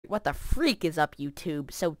what the freak is up,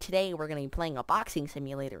 YouTube? So today we're gonna be playing a boxing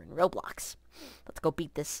simulator in Roblox. Let's go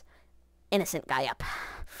beat this innocent guy up.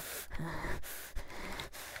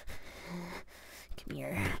 Come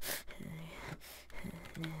here.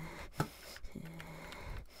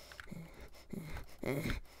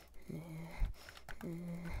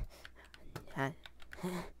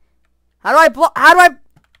 How do I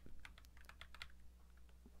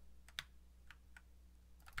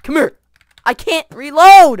Come here. I can't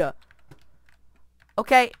reload.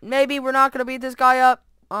 Okay, maybe we're not gonna beat this guy up.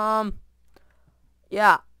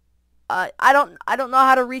 Yeah. I don't know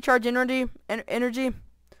how to recharge energy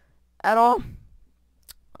at all.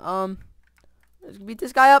 Let's beat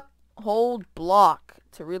this guy up. Hold block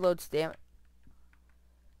to reload stamina.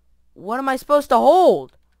 What am I supposed to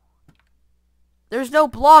hold? There's no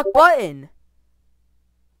block button.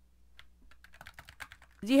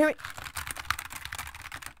 Did you hear me?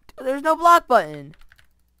 There's no block button.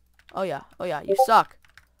 Oh yeah, you suck.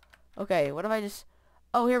 Okay, what if I just...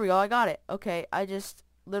 Oh, here we go, I got it. Okay, I just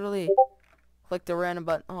literally clicked a random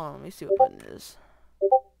button. Hold on, let me see what button it is.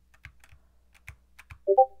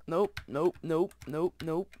 Nope. I'm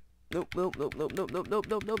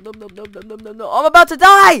about to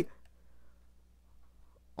die!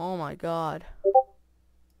 Oh my god.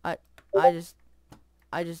 I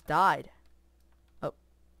just died. Oh,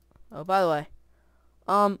 by the way.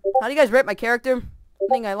 How do you guys rate my character? I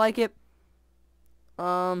think I like it.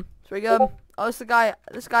 It's pretty good. Oh, this guy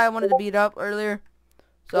I wanted to beat up earlier.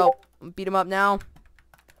 So, beat him up now.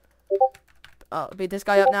 Beat this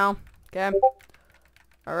guy up now. Okay.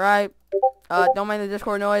 Alright. Don't mind the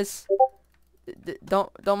Discord noise.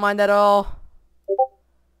 Don't mind that at all.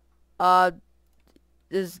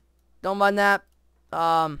 Just don't mind that.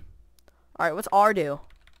 Alright, what's R do?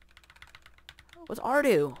 What's R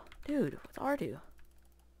do? Dude, what's R do?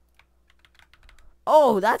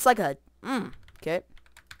 Oh, that's like a... Okay.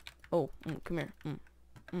 Oh, come here.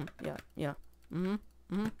 Yeah.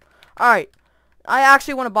 Alright. I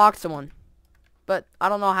actually want to box someone. But I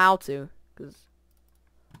don't know how to. Because...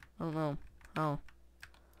 I don't know how.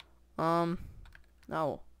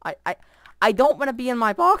 No. I don't want to be in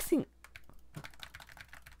my boxing...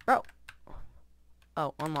 Bro.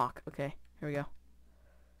 Oh, unlock. Okay. Here we go.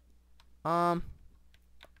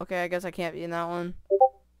 Okay, I guess I can't be in that one.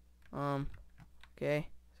 Okay.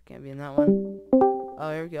 Can't be in that one.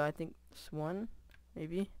 Oh, here we go. I think this one,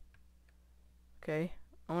 maybe. Okay.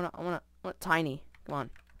 I want tiny. Come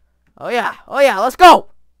on. Oh yeah. Let's go.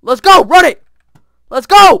 Run it. Let's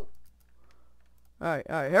go. All right.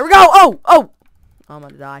 Here we go. Oh. I'm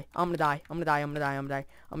gonna die.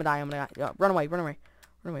 Yeah, run away. All right.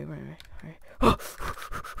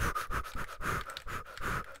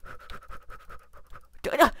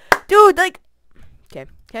 Dude, like. Okay.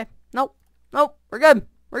 Nope. We're good.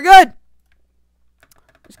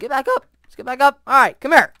 Just get back up. All right,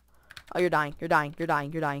 come here. Oh, you're dying. You're dead.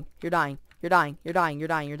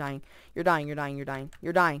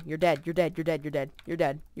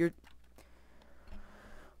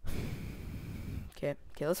 Okay,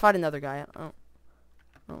 let's fight another guy. I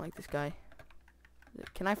don't like this guy.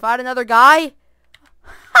 Can I fight another guy?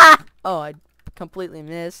 Ha! Oh, I completely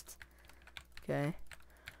missed. Okay.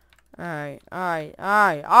 Alright.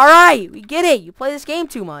 We get it. You play this game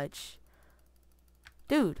too much.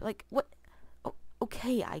 Dude, like, what? Oh,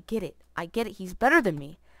 okay, I get it. He's better than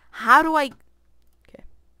me. How do I...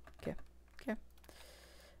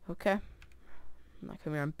 Okay. Now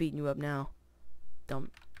come here. I'm beating you up now. Dumb.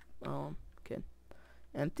 Oh, okay.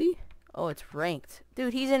 Empty? Oh, it's ranked.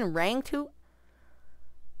 Dude, he's in ranked too?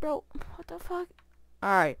 Bro, what the fuck?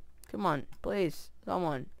 Alright. Come on. Please.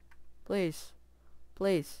 Someone. Please.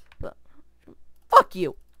 Fuck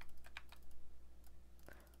you.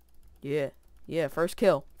 Yeah, first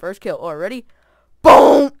kill. Oh, ready?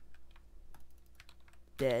 Boom!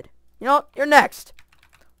 Dead. You know what? You're next.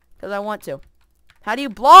 Because I want to. How do you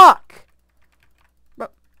block? Bro.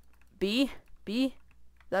 B? Is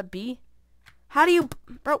that B? How do you...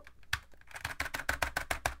 Bro,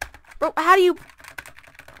 how do you...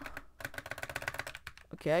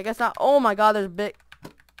 Okay, I guess not. Oh my god, there's a big...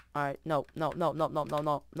 Alright, no.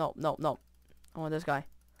 I want this guy.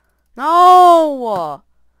 No!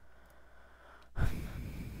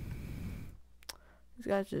 This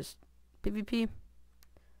guy's just PvP.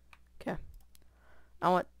 Okay. I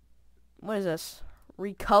want... What is this?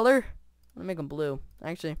 Recolor? Let me make them blue.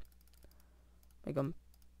 Actually, make them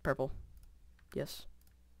purple. Yes.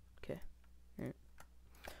 Okay. Here.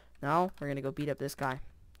 Now, we're gonna go beat up this guy.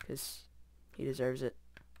 Because he deserves it.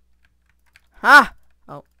 Ha!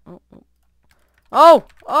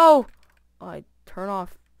 Oh! I turn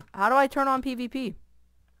off... How do I turn on PvP?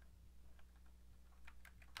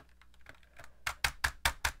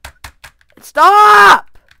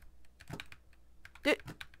 Stop!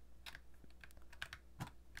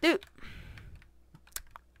 Dude.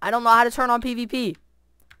 I don't know how to turn on PvP.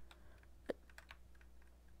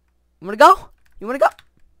 You wanna go? You wanna go?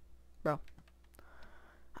 Bro.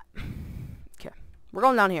 Okay. We're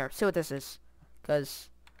going down here. See what this is. Because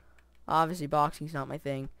obviously boxing's not my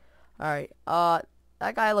thing. Alright.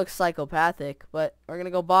 That guy looks psychopathic, but we're gonna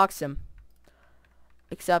go box him.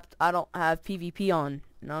 Except I don't have PvP on.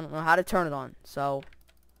 And I don't know how to turn it on. So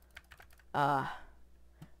okay,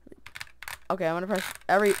 I'm gonna press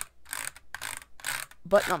every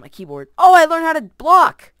button on my keyboard. Oh, I learned how to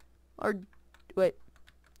block! Or wait.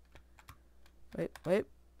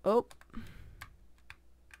 Oh.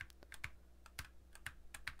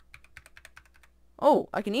 Oh,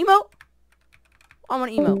 I can emote? I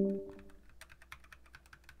want to emote.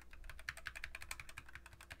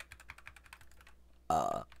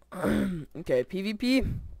 Okay,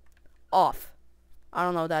 PvP off. I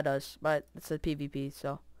don't know what that does, but it says PvP,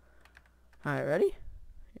 so. Alright, ready?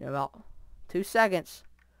 In about 2 seconds.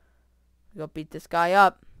 Go beat this guy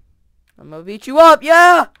up. I'm gonna beat you up,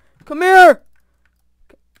 yeah! Come here!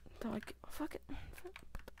 Fuck it.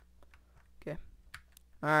 Okay.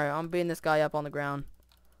 Alright, I'm beating this guy up on the ground.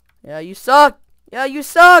 Yeah, you suck! Yeah, you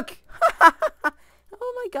suck!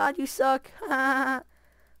 Oh my god, you suck.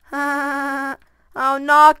 Oh,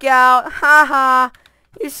 knockout. Haha.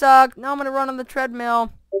 You suck. Now I'm gonna run on the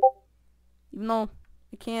treadmill. Even though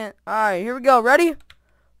I can't. Alright, here we go. Ready?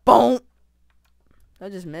 Boom! Did I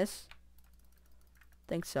just miss?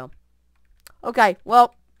 Think so. Okay,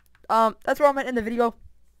 well, that's where I'm gonna end the video.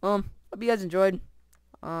 Hope you guys enjoyed.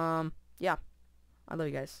 Yeah. I love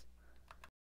you guys.